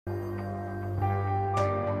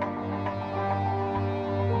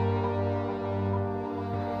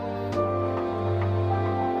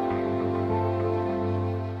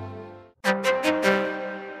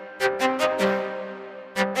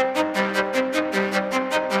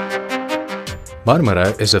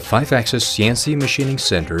MARMARA is a 5-axis CNC machining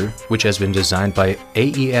center which has been designed by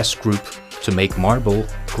AES Group to make marble,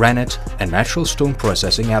 granite and natural stone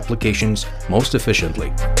processing applications most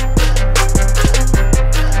efficiently.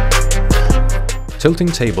 Tilting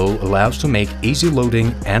table allows to make easy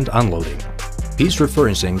loading and unloading. Piece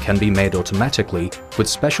referencing can be made automatically with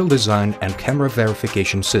special design and camera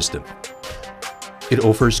verification system. It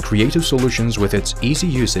offers creative solutions with its easy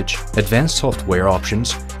usage, advanced software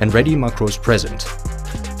options, and ready macros present.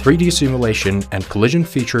 3D simulation and collision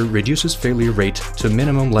feature reduces failure rate to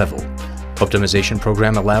minimum level. Optimization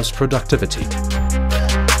program allows productivity.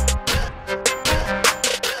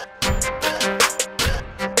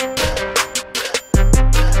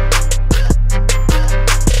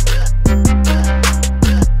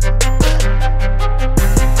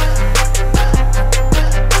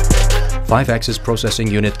 Five-axis processing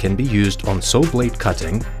unit can be used on saw blade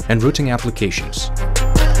cutting and routing applications.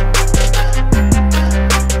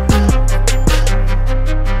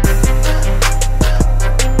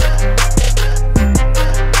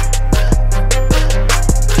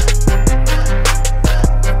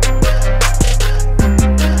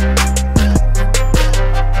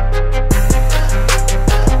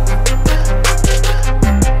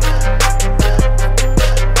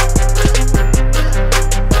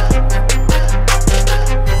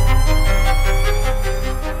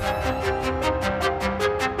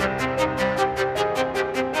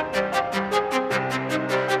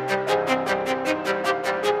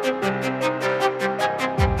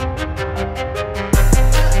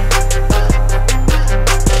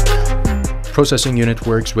 Processing unit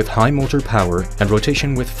works with high motor power and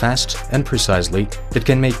rotation with fast and precisely. It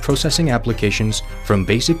can make processing applications from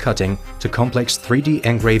basic cutting to complex 3D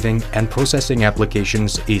engraving and processing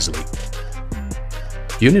applications easily.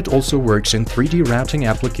 Unit also works in 3D routing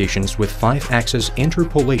applications with 5-axis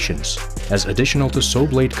interpolations as additional to saw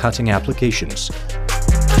blade cutting applications.